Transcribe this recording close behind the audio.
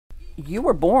you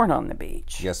were born on the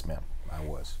beach. Yes, ma'am, I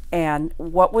was. And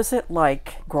what was it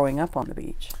like growing up on the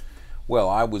beach? Well,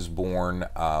 I was born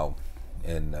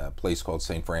in a place called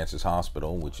St. Francis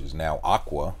Hospital, which is now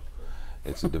Aqua.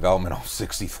 It's a development off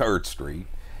 63rd Street.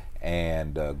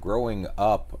 And growing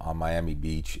up on Miami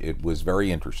Beach, it was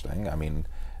very interesting. I mean,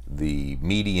 the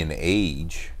median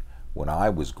age when I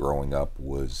was growing up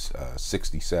was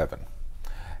 67.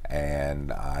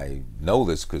 And I know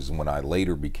this because when I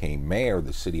later became mayor,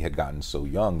 the city had gotten so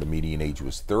young, the median age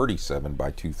was 37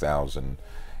 by 2000,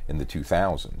 in the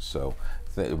 2000s. So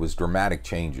it was dramatic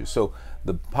changes. So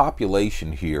the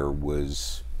population here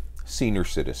was senior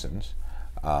citizens.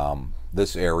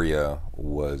 This area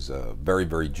was a very,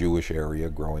 very Jewish area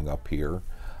growing up here.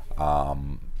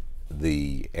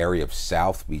 The area of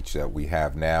South Beach that we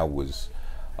have now was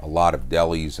a lot of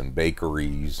delis and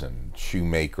bakeries and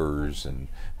shoemakers, and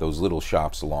those little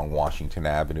shops along Washington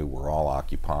Avenue were all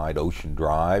occupied. Ocean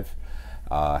Drive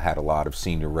had a lot of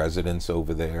senior residents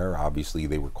over there. Obviously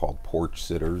they were called porch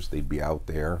sitters. They'd be out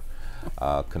there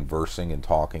conversing and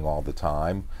talking all the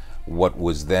time. What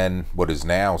is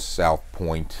now South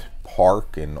Point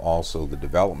Park, and also the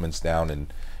developments down in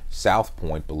South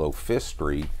Point below 5th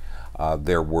Street,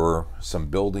 there were some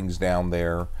buildings down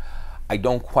there. I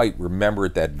don't quite remember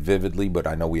it that vividly, but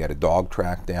I know we had a dog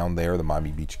track down there, the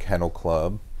Miami Beach Kennel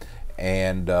Club.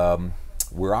 And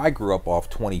where I grew up off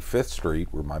 25th Street,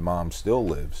 where my mom still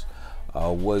lives,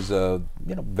 was a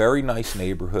very nice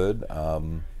neighborhood.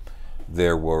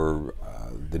 There were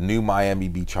the new Miami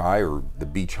Beach High, or the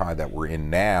Beach High that we're in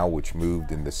now, which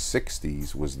moved in the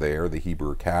 60s, was there. The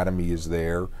Hebrew Academy is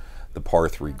there. The par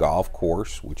 3 golf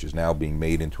course, which is now being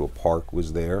made into a park,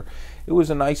 was there. It was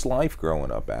a nice life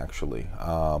growing up, actually.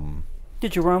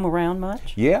 Did you roam around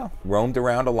much? Yeah, roamed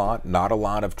around a lot. Not a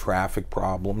lot of traffic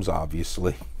problems,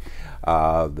 obviously.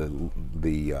 Not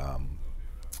a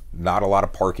lot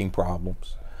of parking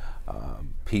problems.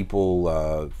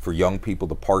 For young people,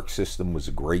 the park system was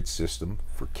a great system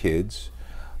for kids.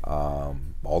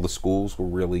 All the schools were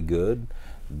really good.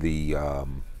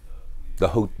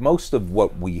 Most of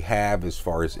what we have as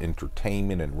far as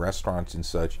entertainment and restaurants and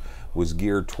such was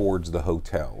geared towards the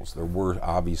hotels. There were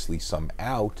obviously some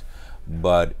out,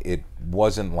 but it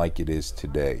wasn't like it is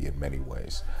today in many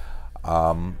ways.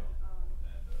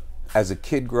 As a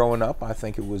kid growing up, I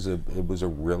think it was a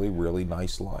really, really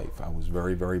nice life. I was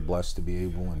very, very blessed to be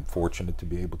able and fortunate to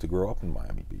be able to grow up in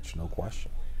Miami Beach, no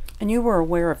question. And you were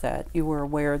aware of that? You were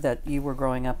aware that you were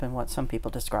growing up in what some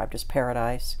people described as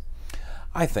paradise?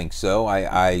 I think so.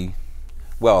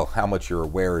 Well, how much you're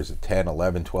aware as a 10,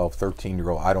 11, 12,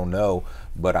 13-year-old, I don't know.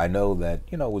 But I know that,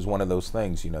 it was one of those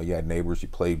things. You had neighbors, you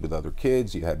played with other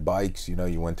kids, you had bikes,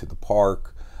 you went to the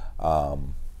park.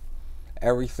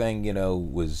 Everything,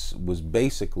 was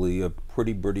basically a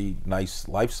pretty nice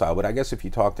lifestyle. But I guess if you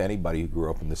talk to anybody who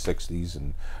grew up in the 60s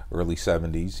and early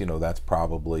 70s, that's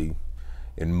probably,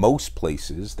 in most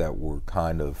places that were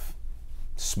kind of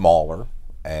smaller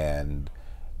and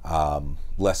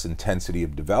less intensity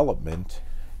of development,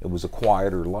 it was a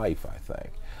quieter life, I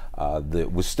think.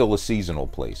 It was still a seasonal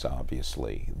place,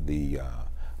 obviously.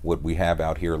 What we have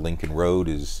out here, Lincoln Road,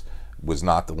 was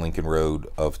not the Lincoln Road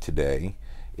of today.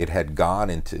 It had gone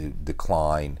into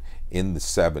decline in the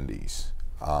 70s.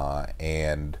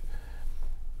 And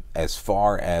as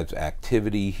far as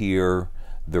activity here,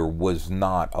 there was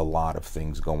not a lot of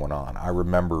things going on. I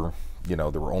remember, there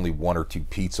were only 1 or 2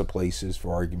 pizza places,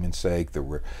 for argument's sake.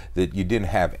 That you didn't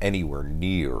have anywhere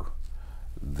near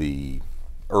the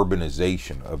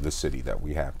urbanization of the city that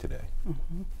we have today.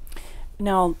 Mm-hmm.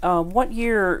 Now, what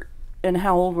year and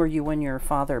how old were you when your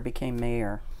father became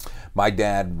mayor? My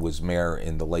dad was mayor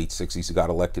in the late 60s. He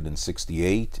got elected in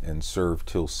 68 and served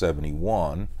till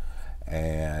 71.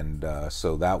 And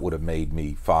so that would have made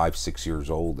me 5, 6 years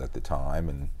old at the time.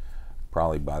 And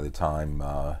probably by the time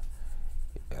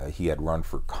he had run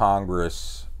for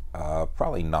Congress,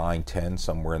 probably 9, 10,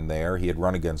 somewhere in there. He had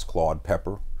run against Claude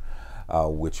Pepper,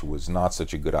 which was not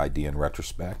such a good idea in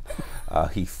retrospect.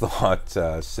 He thought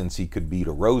since he could beat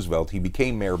a Roosevelt, he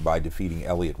became mayor by defeating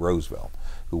Elliott Roosevelt,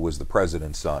 who was the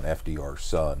president's son, FDR's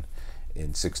son,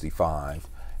 in 65.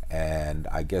 And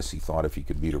I guess he thought if he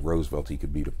could beat a Roosevelt, he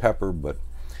could beat a Pepper, but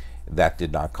that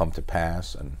did not come to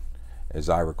pass. And as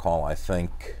I recall, I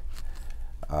think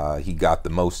he got the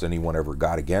most anyone ever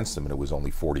got against him, and it was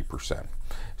only 40%.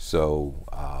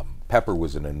 So Pepper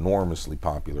was an enormously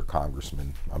popular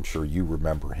congressman. I'm sure you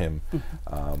remember him.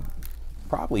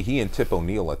 Probably he and Tip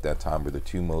O'Neill at that time were the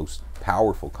 2 most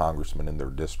powerful congressmen in their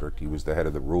district. He was the head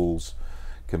of the Rules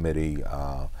Committee,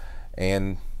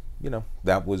 and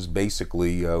that was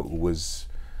basically was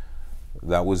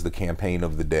That was the campaign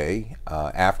of the day.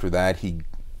 After that, he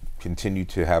continued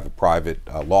to have a private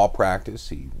law practice.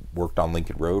 He worked on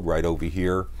Lincoln Road right over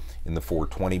here in the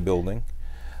 420 building.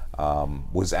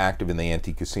 Was active in the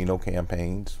anti-casino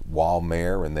campaigns while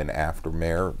mayor and then after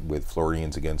mayor with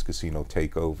Floridians Against Casino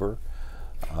Takeover.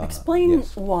 Explain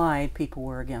Yes. why people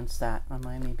were against that on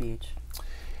Miami Beach.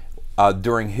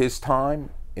 During his time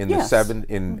in Yes.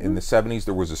 in the 70s,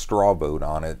 there was a straw vote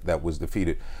on it that was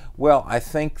defeated. Well, I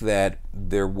think that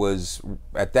there was,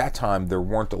 at that time, there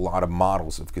weren't a lot of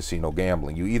models of casino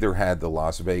gambling. You either had the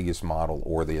Las Vegas model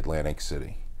or the Atlantic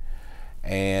City.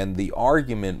 And the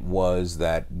argument was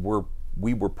that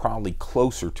we were probably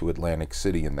closer to Atlantic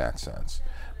City in that sense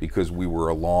because we were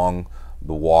along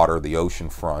the water, the ocean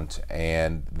front,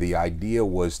 and the idea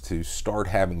was to start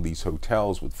having these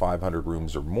hotels with 500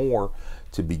 rooms or more.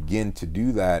 To begin to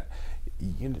do that,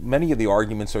 many of the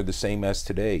arguments are the same as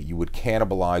today. You would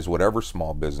cannibalize whatever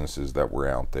small businesses that were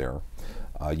out there.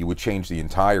 You would change the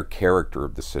entire character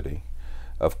of the city.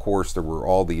 Of course, there were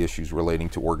all the issues relating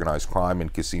to organized crime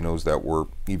and casinos that were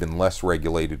even less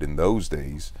regulated in those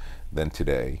days than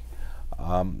today.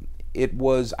 I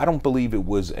don't believe it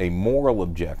was a moral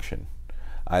objection.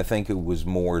 I think it was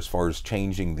more as far as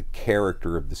changing the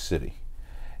character of the city.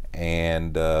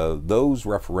 And those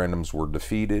referendums were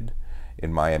defeated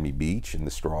in Miami Beach in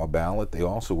the straw ballot. They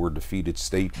also were defeated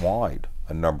statewide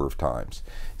a number of times.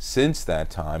 Since that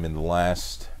time, in the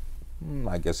last,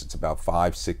 I guess it's about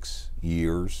 5-6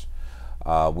 years,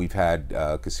 we've had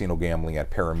casino gambling at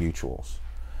pari-mutuels,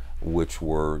 which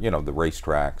were, the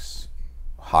racetracks,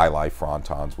 high life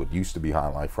frontons, what used to be high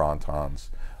life frontons,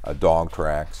 dog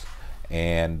tracks,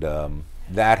 and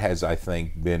that has, I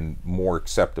think, been more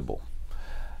acceptable.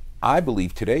 I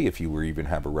believe today, if you were even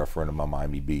have a referendum on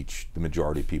Miami Beach, the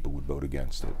majority of people would vote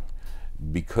against it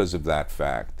because of that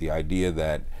fact. The idea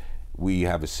that we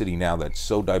have a city now that's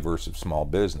so diverse of small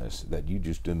business that you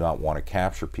just do not want to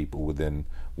capture people within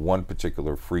one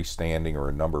particular freestanding or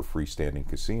a number of freestanding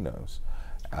casinos.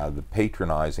 The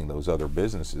patronizing those other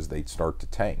businesses, they'd start to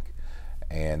tank,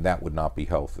 and that would not be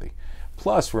healthy.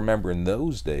 Plus, remember, in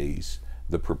those days,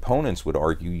 the proponents would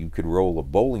argue you could roll a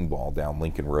bowling ball down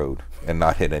Lincoln Road and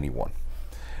not hit anyone.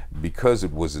 Because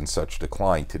it was in such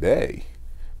decline today,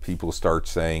 people start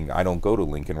saying, I don't go to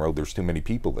Lincoln Road, there's too many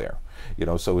people there.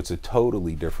 So it's a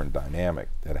totally different dynamic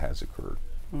that has occurred.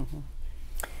 Mm-hmm.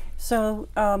 So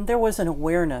there was an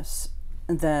awareness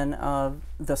then of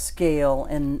the scale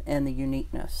and the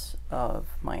uniqueness of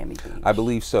Miami Beach. I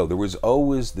believe so. There was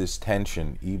always this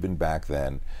tension, even back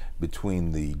then,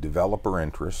 between the developer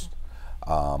interest,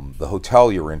 the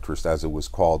hotelier interest, as it was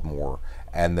called more,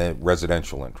 and the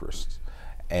residential interest.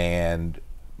 And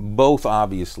both,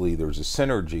 obviously, there's a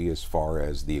synergy as far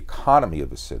as the economy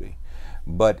of a city,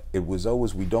 but it was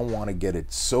always, we don't want to get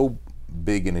it so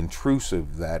big and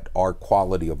intrusive that our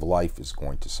quality of life is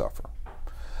going to suffer.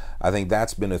 I think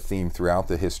that's been a theme throughout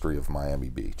the history of Miami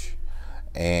Beach,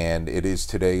 and it is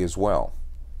today as well.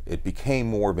 It became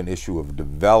more of an issue of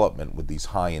development with these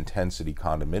high-intensity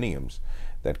condominiums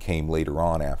that came later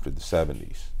on after the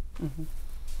 70s. Mm-hmm.